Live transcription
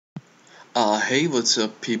Hey, what's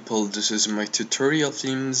up, people? This is my tutorial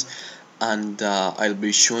themes, and I'll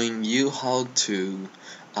be showing you how to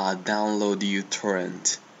download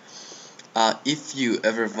uTorrent. If you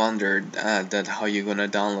ever wondered that how you're gonna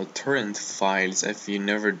download torrent files if you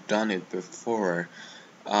never done it before,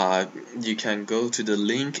 you can go to the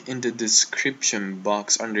link in the description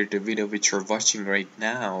box under the video which you're watching right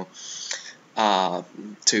now uh,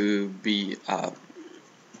 to be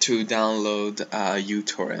to download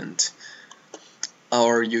uTorrent.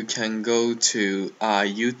 Or you can go to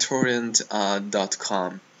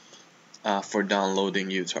utorrent.com for downloading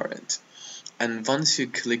uTorrent. And once you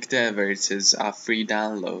click there where it says free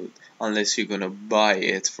download, unless you're gonna buy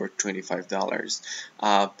it for $25,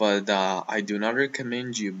 but I do not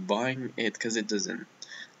recommend you buying it because it doesn't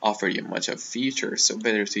offer you much of features, so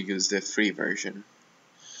better to use the free version.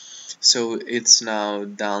 So it's now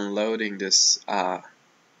downloading this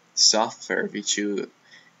software which you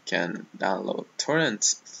can download torrent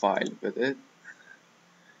file with it.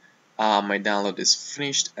 My download is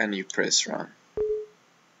finished and you press run.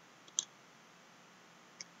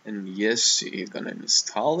 And yes, you're gonna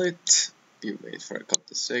install it. You wait for a couple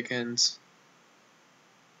of seconds.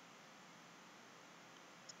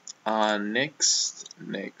 Next.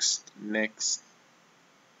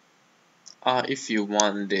 If you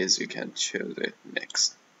want this, you can choose it.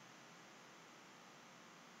 Next.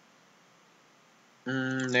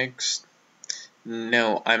 Next.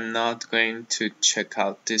 No, I'm not going to check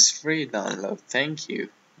out this free download. Thank you.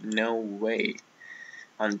 No way.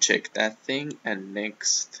 Uncheck that thing and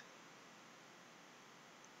next.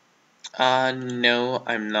 No,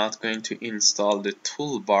 I'm not going to install the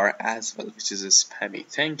toolbar as well, which is a spammy.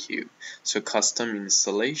 Thank you. So custom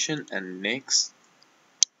installation and next.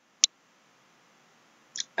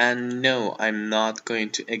 And no, I'm not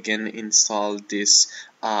going to again install this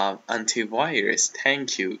antivirus.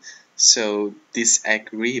 Thank you. So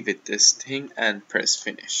disagree with this thing and press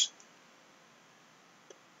finish.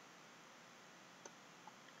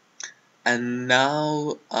 And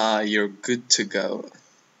now you're good to go.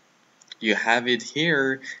 You have it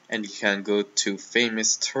here, and you can go to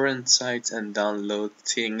famous torrent sites and download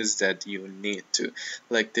things that you need to,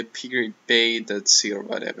 like the Pirate Bay.c or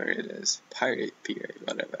whatever it is, Pirate Bay,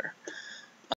 whatever.